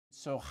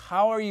So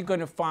how are you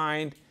going to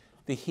find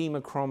the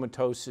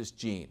hemochromatosis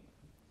gene?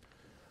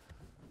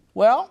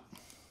 Well,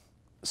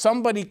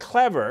 somebody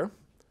clever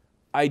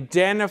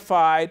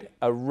identified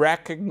a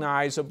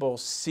recognizable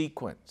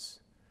sequence.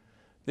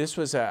 This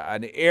was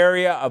an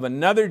area of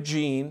another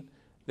gene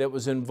that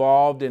was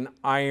involved in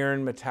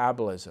iron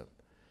metabolism.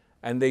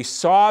 And they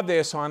saw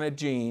this on a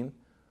gene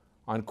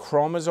on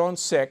chromosome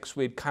 6.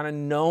 We'd kind of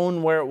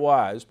known where it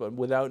was, but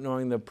without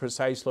knowing the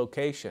precise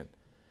location.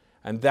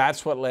 And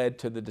that's what led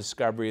to the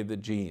discovery of the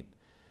gene.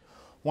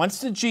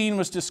 Once the gene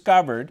was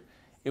discovered,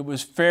 it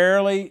was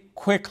fairly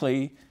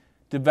quickly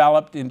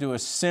developed into a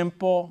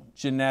simple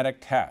genetic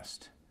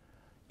test.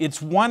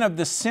 It's one of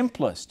the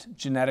simplest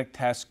genetic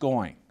tests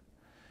going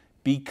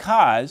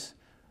because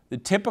the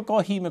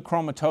typical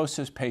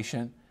hemochromatosis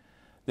patient,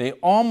 they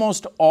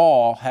almost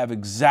all have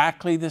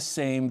exactly the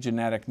same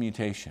genetic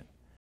mutation.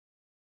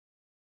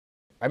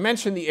 I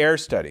mentioned the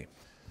HEIRS study.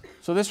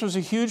 So this was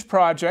a huge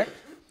project.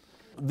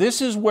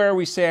 This is where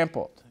we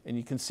sampled, and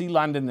you can see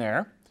London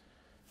there.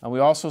 And we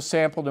also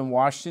sampled in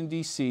Washington,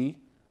 D.C.,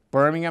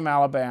 Birmingham,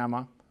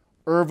 Alabama,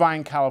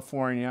 Irvine,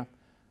 California,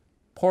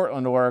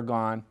 Portland,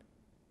 Oregon,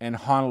 and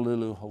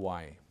Honolulu,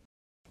 Hawaii.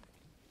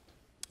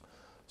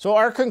 So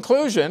our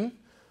conclusion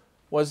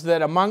was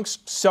that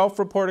amongst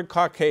self-reported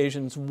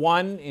Caucasians,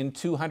 1 in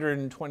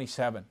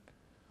 227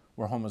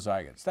 were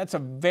homozygotes. That's a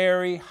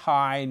very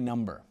high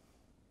number.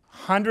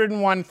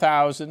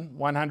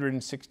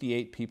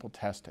 101,168 people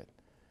tested.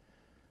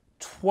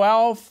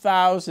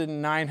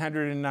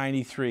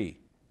 12,993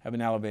 have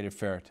an elevated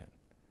ferritin.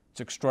 It's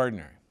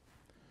extraordinary.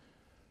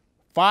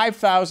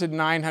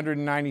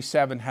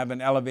 5,997 have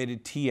an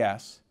elevated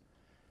TS,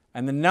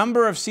 and the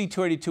number of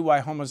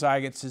C282Y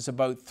homozygotes is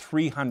about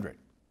 300.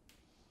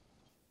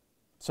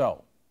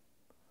 So,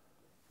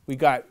 we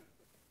got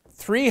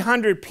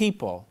 300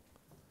 people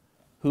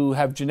who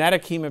have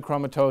genetic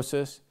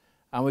hemochromatosis,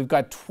 and we've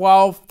got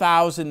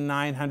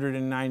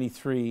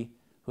 12,993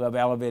 who have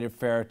elevated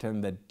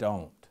ferritin that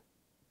don't.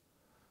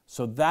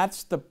 So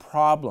that's the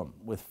problem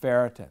with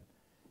ferritin,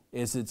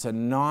 is it's a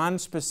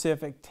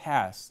non-specific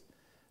test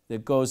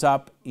that goes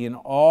up in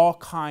all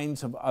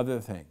kinds of other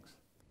things.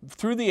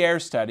 Through the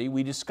HEIRS study,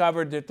 we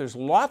discovered that there's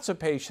lots of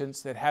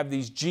patients that have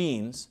these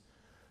genes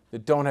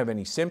that don't have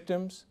any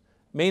symptoms,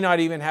 may not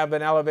even have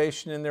an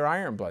elevation in their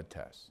iron blood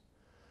tests.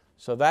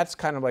 So that's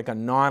kind of like a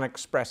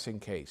non-expressing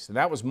case. And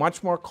that was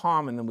much more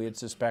common than we had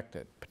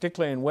suspected,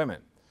 particularly in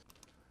women.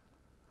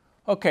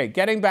 Okay,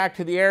 getting back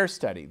to the HEIRS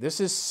study. This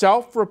is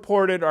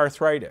self-reported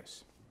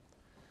arthritis.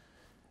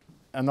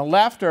 On the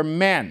left are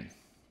men.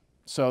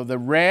 So the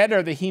red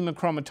are the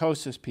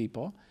hemochromatosis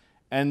people,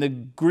 and the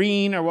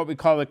green are what we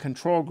call the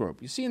control group.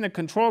 You see in the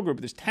control group,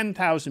 there's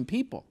 10,000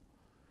 people.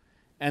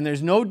 And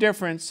there's no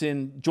difference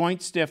in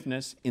joint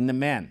stiffness in the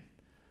men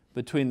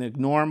between the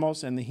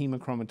normals and the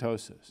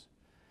hemochromatosis.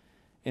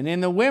 And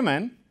in the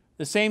women,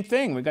 the same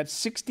thing. We've got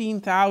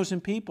 16,000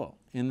 people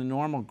in the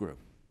normal group.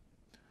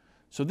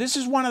 So this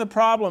is one of the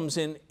problems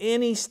in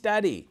any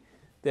study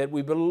that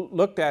we've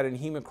looked at in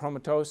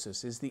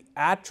hemochromatosis, is the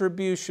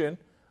attribution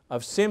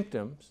of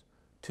symptoms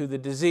to the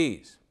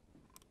disease.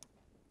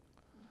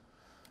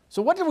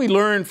 So what did we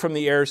learn from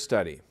the HEIRS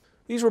study?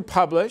 These were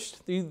published.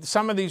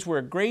 Some of these were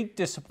a great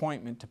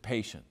disappointment to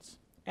patients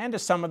and to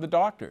some of the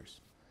doctors,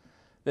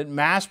 that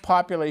mass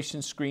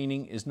population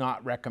screening is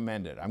not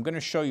recommended. I'm going to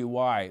show you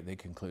why they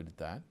concluded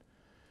that.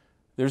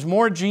 There's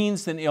more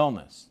genes than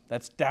illness.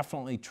 That's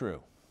definitely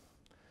true.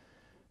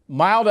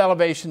 Mild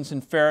elevations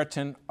in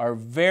ferritin are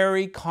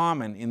very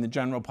common in the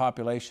general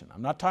population.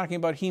 I'm not talking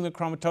about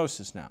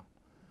hemochromatosis now.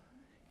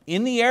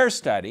 In the HEIRS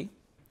study,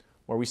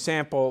 where we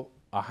sample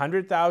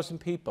 100,000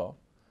 people,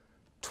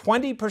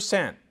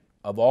 20%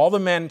 of all the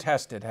men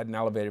tested had an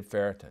elevated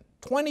ferritin.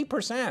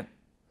 20%!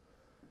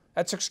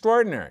 That's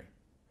extraordinary,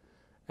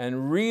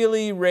 and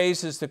really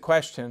raises the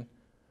question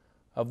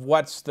of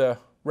what's the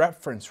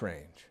reference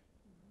range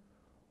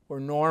or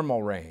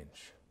normal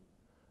range.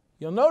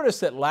 You'll notice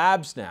that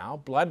labs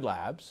now, blood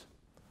labs,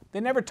 they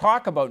never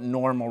talk about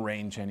normal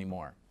range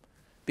anymore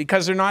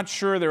because they're not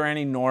sure there are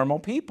any normal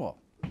people.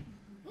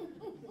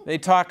 They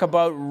talk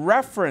about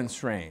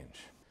reference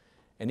range.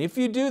 And if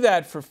you do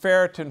that for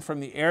ferritin from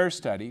the HEIRS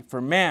study,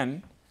 for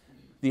men,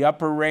 the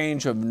upper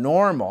range of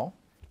normal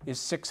is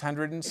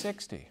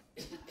 660.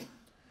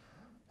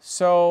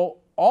 So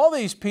all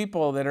these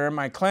people that are in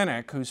my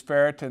clinic whose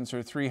ferritins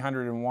are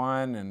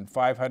 301 and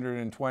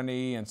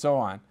 520 and so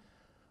on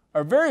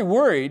are very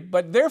worried,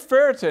 but their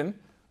ferritin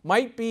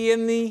might be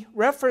in the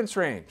reference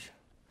range.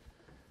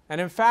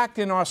 And in fact,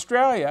 in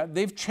Australia,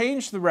 they've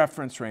changed the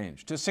reference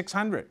range to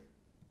 600.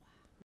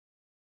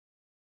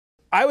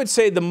 I would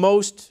say the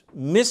most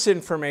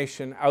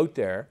misinformation out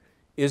there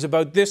is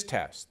about this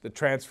test, the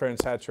transferrin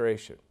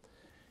saturation.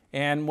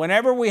 And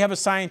whenever we have a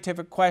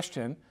scientific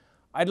question,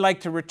 I'd like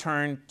to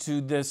return to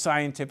the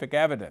scientific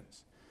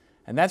evidence.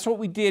 And that's what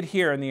we did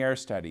here in the HEIRS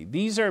study.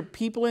 These are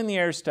people in the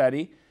HEIRS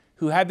study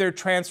who had their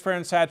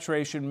transferrin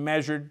saturation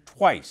measured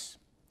twice.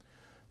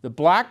 The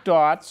black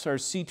dots are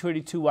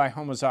C282Y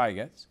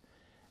homozygotes,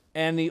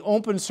 and the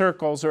open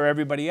circles are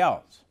everybody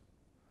else.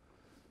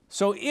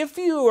 So if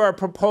you are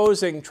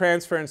proposing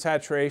transfer and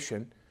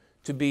saturation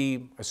to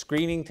be a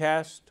screening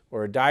test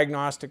or a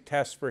diagnostic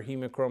test for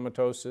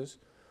hemochromatosis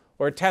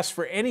or a test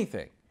for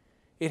anything,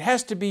 it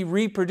has to be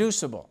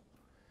reproducible.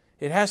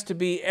 It has to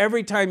be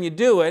every time you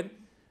do it,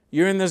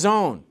 you're in the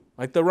zone,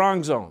 like the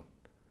wrong zone.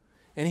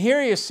 And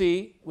here you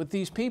see with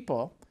these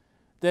people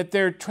that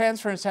their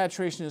transfer and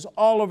saturation is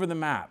all over the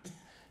map.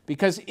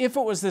 Because if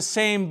it was the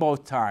same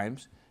both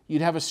times,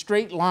 you'd have a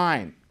straight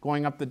line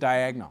going up the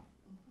diagonal.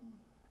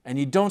 And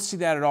you don't see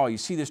that at all. You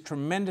see this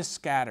tremendous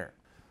scatter.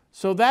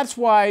 So that's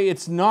why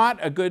it's not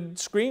a good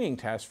screening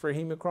test for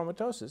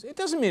hemochromatosis. It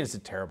doesn't mean it's a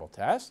terrible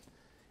test.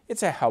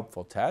 It's a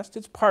helpful test.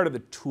 It's part of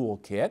the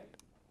toolkit.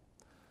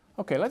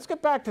 Okay, let's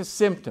get back to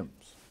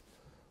symptoms.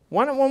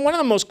 One of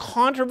the most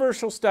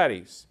controversial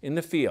studies in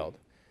the field,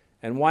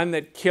 and one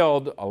that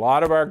killed a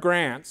lot of our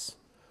grants,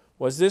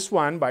 was this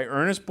one by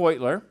Ernest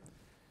Beutler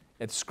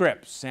at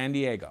Scripps, San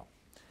Diego.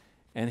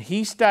 And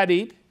he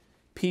studied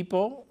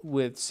people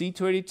with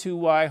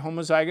C282Y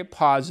homozygote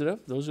positive,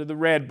 those are the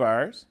red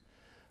bars,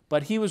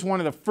 but he was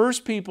one of the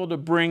first people to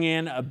bring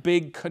in a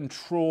big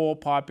control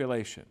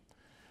population.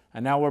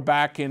 And now we're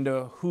back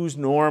into who's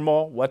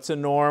normal, what's a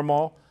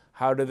normal,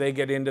 how do they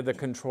get into the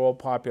control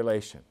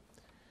population.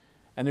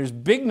 And there's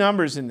big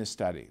numbers in this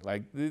study,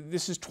 like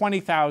this is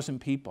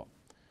 20,000 people.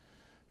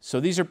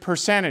 So these are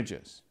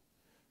percentages.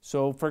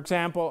 So for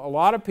example, a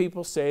lot of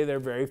people say they're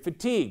very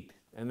fatigued,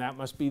 and that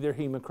must be their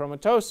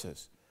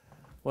hemochromatosis.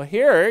 Well,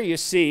 here you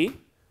see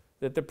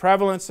that the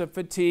prevalence of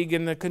fatigue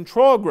in the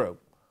control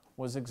group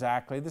was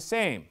exactly the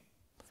same.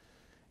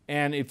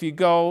 And if you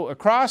go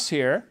across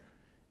here,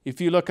 if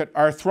you look at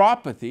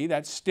arthropathy,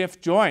 that's stiff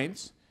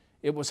joints,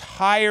 it was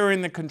higher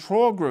in the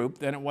control group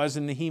than it was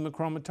in the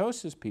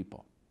hemochromatosis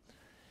people.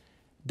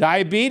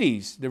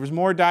 Diabetes, there was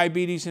more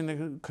diabetes in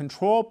the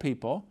control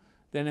people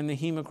than in the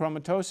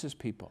hemochromatosis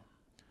people.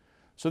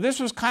 So this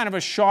was kind of a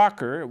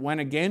shocker. It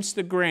went against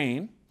the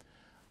grain.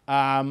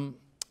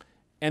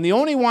 And the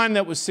only one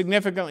that was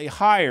significantly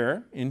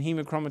higher in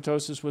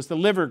hemochromatosis was the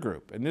liver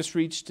group, and this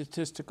reached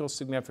statistical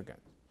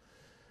significance.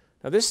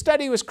 Now this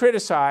study was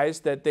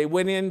criticized that they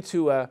went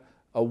into a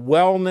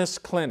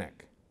wellness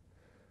clinic.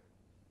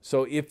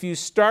 So if you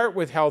start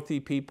with healthy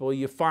people,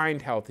 you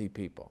find healthy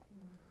people.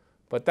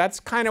 But that's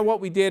kind of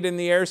what we did in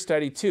the HEIRS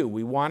study too.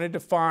 We wanted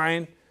to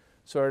find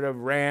sort of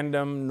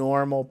random,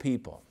 normal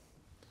people.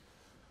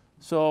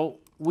 So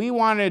we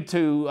wanted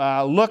to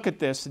look at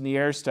this in the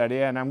HEIRS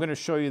study, and I'm going to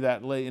show you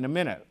that in a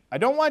minute. I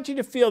don't want you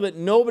to feel that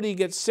nobody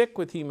gets sick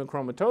with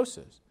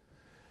hemochromatosis,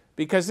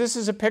 because this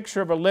is a picture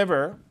of a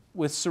liver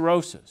with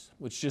cirrhosis,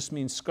 which just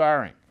means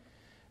scarring.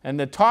 And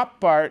the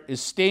top part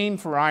is stained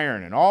for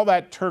iron, and all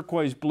that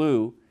turquoise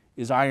blue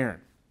is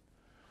iron.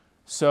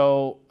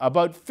 So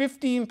about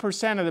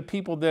 15% of the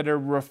people that are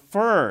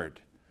referred,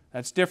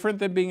 that's different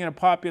than being in a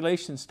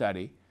population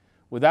study,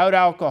 without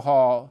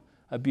alcohol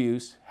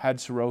abuse had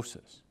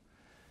cirrhosis.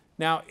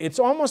 Now, it's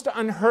almost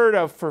unheard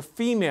of for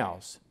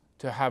females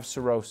to have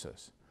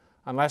cirrhosis,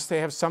 unless they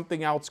have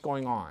something else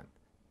going on.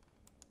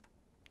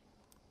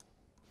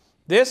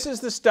 This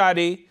is the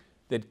study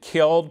that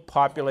killed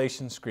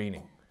population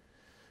screening.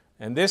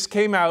 And this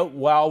came out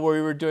while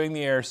we were doing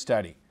the HEIRS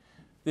study.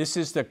 This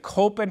is the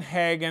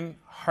Copenhagen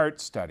heart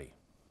study.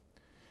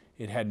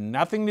 It had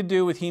nothing to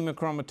do with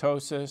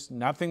hemochromatosis,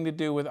 nothing to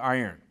do with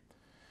iron.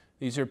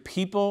 These are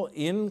people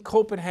in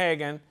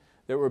Copenhagen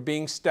that were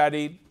being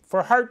studied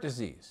for heart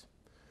disease.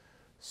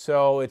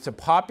 So it's a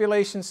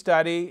population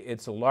study,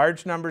 it's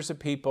large numbers of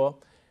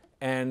people,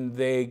 and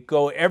they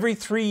go every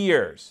 3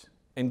 years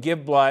and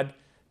give blood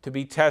to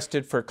be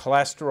tested for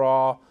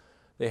cholesterol.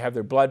 They have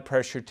their blood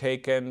pressure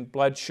taken,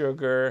 blood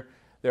sugar.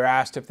 They're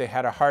asked if they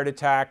had a heart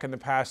attack in the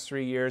past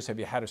 3 years, have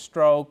you had a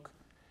stroke?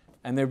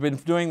 And they've been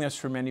doing this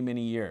for many,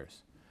 many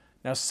years.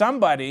 Now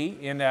somebody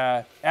in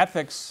an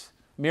ethics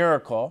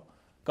miracle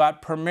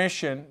got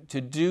permission to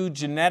do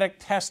genetic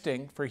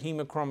testing for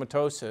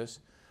hemochromatosis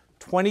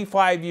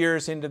 25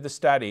 years into the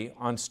study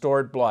on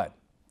stored blood.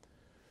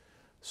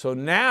 So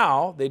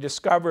now they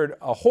discovered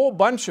a whole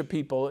bunch of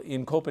people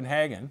in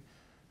Copenhagen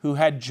who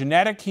had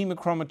genetic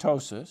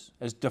hemochromatosis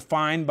as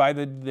defined by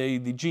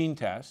the gene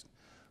test,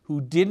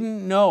 who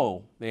didn't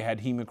know they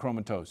had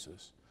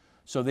hemochromatosis.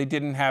 So they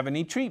didn't have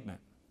any treatment.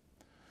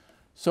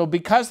 So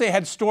because they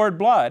had stored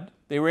blood,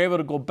 they were able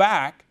to go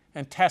back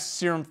and test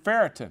serum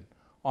ferritin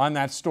on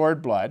that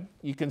stored blood.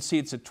 You can see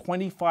it's a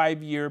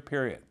 25-year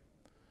period.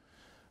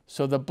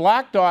 So the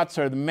black dots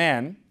are the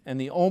men and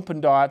the open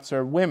dots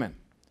are women.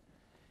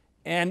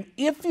 And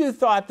if you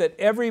thought that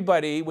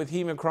everybody with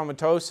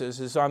hemochromatosis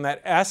is on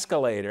that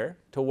escalator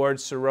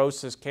towards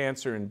cirrhosis,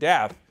 cancer, and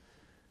death,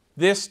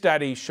 this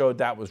study showed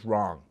that was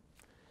wrong.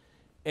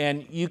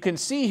 And you can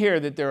see here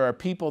that there are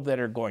people that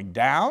are going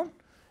down,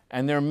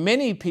 and there are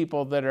many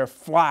people that are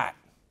flat.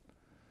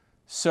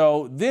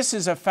 So this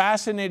is a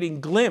fascinating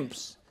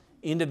glimpse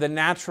into the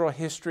natural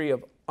history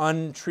of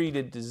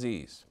untreated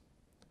disease.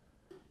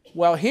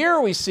 Well, here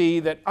we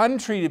see that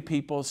untreated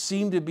people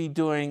seem to be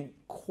doing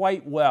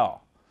quite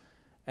well.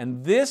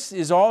 And this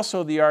is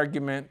also the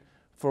argument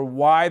for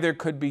why there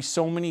could be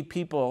so many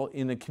people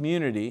in the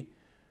community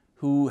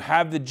who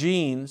have the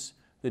genes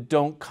that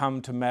don't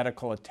come to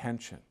medical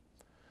attention.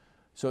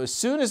 So as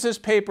soon as this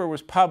paper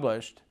was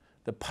published,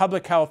 the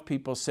public health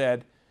people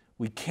said,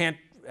 we can't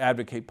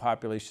advocate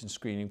population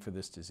screening for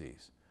this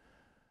disease.